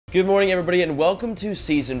Good morning, everybody, and welcome to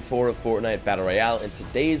Season 4 of Fortnite Battle Royale. In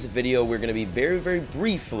today's video, we're going to be very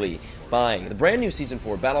briefly buying the brand new Season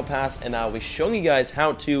 4 Battle Pass, and I'll be showing you guys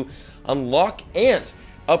how to unlock and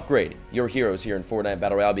upgrade your heroes here in Fortnite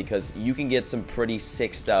Battle Royale, because you can get some pretty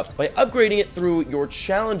sick stuff by upgrading it through your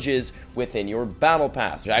challenges within your Battle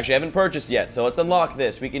Pass, which I actually haven't purchased yet. So let's unlock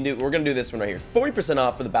this. We're gonna do this one right here. 40%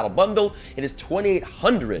 off for the Battle Bundle. It is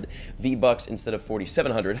 2,800 V-Bucks instead of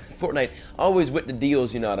 4,700. Fortnite always with the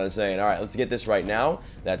deals, you know what I'm saying. All right, let's get this right now.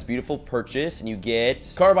 That's beautiful purchase, and you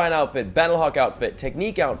get Carbine outfit, Battlehawk outfit,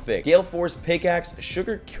 Technique outfit, Gale Force pickaxe,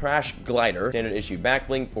 Sugar Crash glider, standard issue back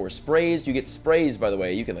bling for sprays. You get sprays, by the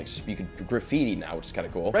way. You can graffiti now, which is kind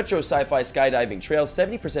of cool. Retro sci-fi skydiving trail,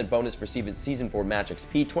 70% bonus for Season 4 match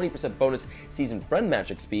XP, 20% bonus Season Friend match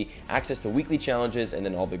XP, access to weekly challenges, and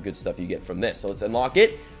then all the good stuff you get from this. So let's unlock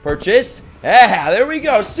it. Purchase. Ah, there we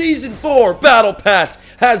go. Season 4 Battle Pass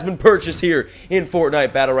has been purchased here in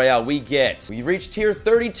Fortnite Battle Royale. We've reached tier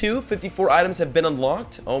 32. 54 items have been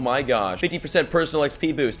unlocked. Oh my gosh. 50% personal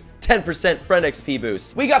XP boost. 10% friend XP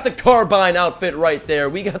boost. We got the Carbine outfit right there.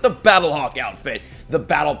 We got the Battlehawk outfit. The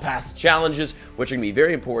Battle Pass challenges, which are going to be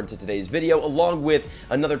very important to today's video, along with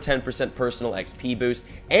another 10% personal XP boost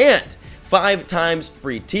and 5 times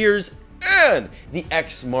free tiers and the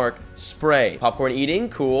X Mark spray. Popcorn eating,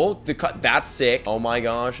 cool. That's sick. Oh my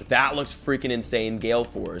gosh, that looks freaking insane. Gale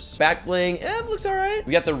Force. Back bling, it looks alright.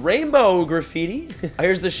 We got the rainbow graffiti.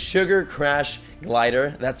 Here's the Sugar Crash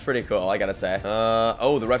glider. That's pretty cool, I gotta say.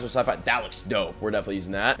 Oh, the retro sci-fi. That looks dope. We're definitely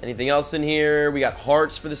using that. Anything else in here? We got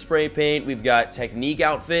hearts for the spray paint. We've got Technique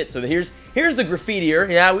outfit. So here's the graffitier.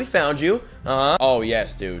 Yeah, we found you. Oh,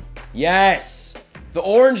 yes, dude. Yes! The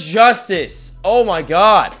Orange Justice. Oh my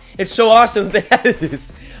god. It's so awesome that they added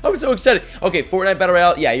this. I'm so excited. Okay, Fortnite Battle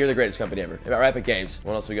Royale. Yeah, you're the greatest company ever. About Epic Games.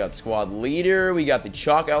 What else we got? Squad Leader. We got the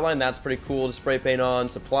chalk outline. That's pretty cool to spray paint on.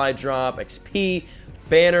 Supply drop. XP.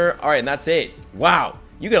 Banner. All right, and that's it. Wow.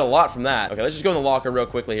 You get a lot from that. Okay, let's just go in the locker real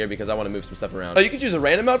quickly here because I want to move some stuff around. Oh, you can choose a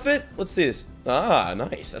random outfit? Let's see this. Ah,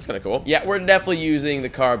 nice. That's kind of cool. Yeah, we're definitely using the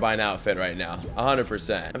Carbine outfit right now.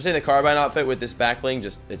 100%. I'm saying the Carbine outfit with this back bling,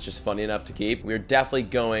 it's just funny enough to keep. We're definitely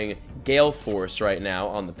going Gale Force right now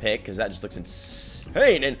on the pick because that just looks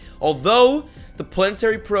insane. And although the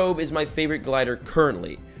Planetary Probe is my favorite glider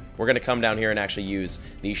currently, we're going to come down here and actually use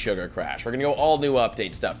the Sugar Crash. We're going to go all new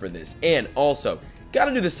update stuff for this. And also,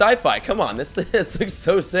 gotta do the sci-fi. Come on, this looks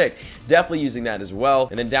so sick. Definitely using that as well.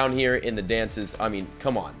 And then down here in the dances, I mean,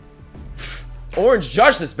 come on. Orange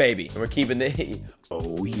Justice, baby. And we're keeping the...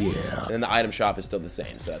 Oh, yeah. And then the item shop is still the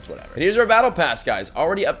same, so that's whatever. And here's our Battle Pass, guys.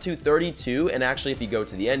 Already up to 32, and actually, if you go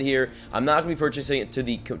to the end here, I'm not going to be purchasing it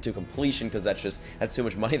to completion, because that's too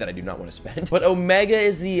much money that I do not want to spend. But Omega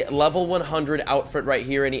is the level 100 outfit right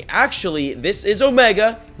here, and this is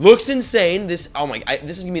Omega. Looks insane. This is going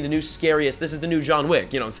to be the new scariest. This is the new John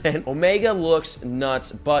Wick, you know what I'm saying? Omega looks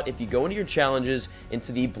nuts, but if you go into your challenges,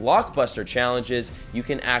 into the blockbuster challenges, you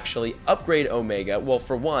can actually upgrade Omega. Well,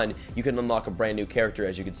 for one, you can unlock a brand new character,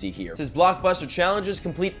 as you can see here. It says blockbuster challenges.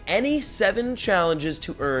 Complete any 7 challenges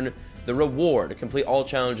to earn the reward. Complete all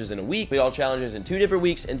challenges in a week, complete all challenges in 2 different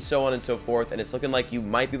weeks, and so on and so forth. And it's looking like you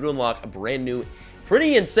might be able to unlock a brand new,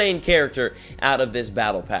 pretty insane character out of this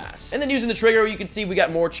Battle Pass. And then using the trigger, you can see we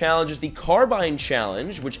got more challenges. The Carbine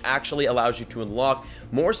Challenge, which actually allows you to unlock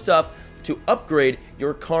more stuff to upgrade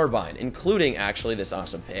your Carbine, including actually this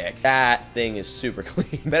awesome pick. That thing is super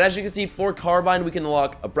clean. But as you can see, for Carbine, we can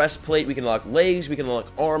unlock a breastplate, we can unlock legs, we can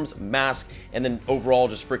unlock arms, mask, and then overall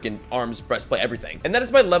just freaking arms, breastplate, everything. And that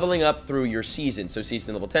is by leveling up through your season. So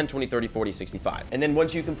season level 10, 20, 30, 40, 65. And then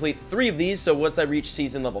once you complete 3 of these, so once I reach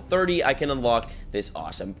season level 30, I can unlock this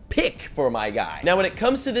awesome pick for my guy. Now, when it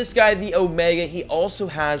comes to this guy, the Omega, he also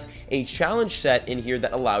has a challenge set in here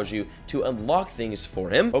that allows you to unlock things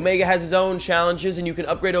for him. Omega has his own challenges, and you can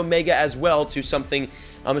upgrade Omega as well to something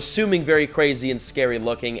I'm assuming very crazy and scary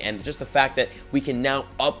looking. And just the fact that we can now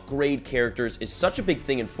upgrade characters is such a big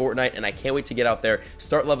thing in Fortnite, and I can't wait to get out there,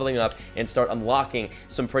 start leveling up, and start unlocking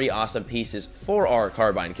some pretty awesome pieces for our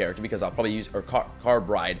Carbine character, because I'll probably use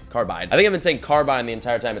Carbide. I think I've been saying Carbine the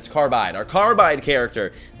entire time. It's Carbide. Our Carbide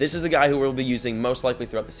character. This is the guy who we'll be using most likely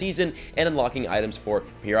throughout the season and unlocking items for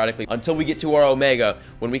periodically until we get to our Omega.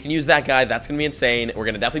 When we can use that guy, that's gonna be insane. We're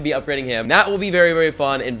gonna definitely be upgrading him. That will be very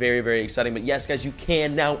fun and very exciting. But yes, guys, you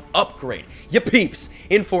can now upgrade your peeps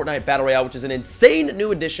in Fortnite Battle Royale, which is an insane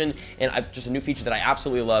new addition and just a new feature that I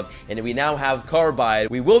absolutely love. And we now have Carbide.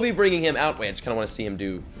 We will be bringing him out. Wait, I just kind of want to see him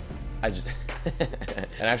do... and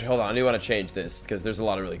actually, hold on. I do want to change this because there's a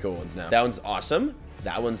lot of really cool ones now. That one's awesome.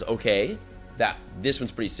 That one's okay. this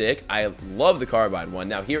one's pretty sick. I love the Carbide one.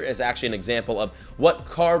 Now, here is actually an example of what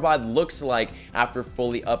Carbide looks like after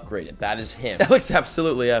fully upgraded. That is him. That looks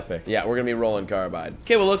absolutely epic. Yeah, we're gonna be rolling Carbide.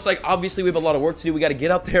 Okay, well, looks like obviously we have a lot of work to do. We gotta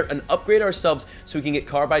get out there and upgrade ourselves so we can get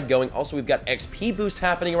Carbide going. Also, we've got XP boost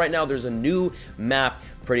happening right now. There's a new map,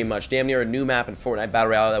 pretty much damn near a new map in Fortnite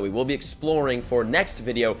Battle Royale that we will be exploring for next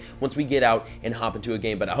video once we get out and hop into a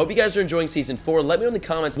game. But I hope you guys are enjoying Season 4. Let me know in the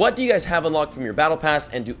comments, what do you guys have unlocked from your Battle Pass,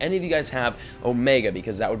 and do any of you guys have Omega,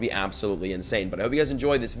 because that would be absolutely insane. But I hope you guys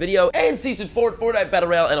enjoyed this video and Season 4 Fortnite Battle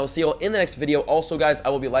Royale, and I'll see you all in the next video. Also, guys, I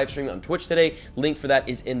will be live streaming on Twitch today. Link for that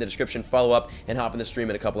is in the description. Follow up and hop in the stream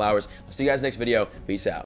in a couple hours. I'll see you guys next video. Peace out.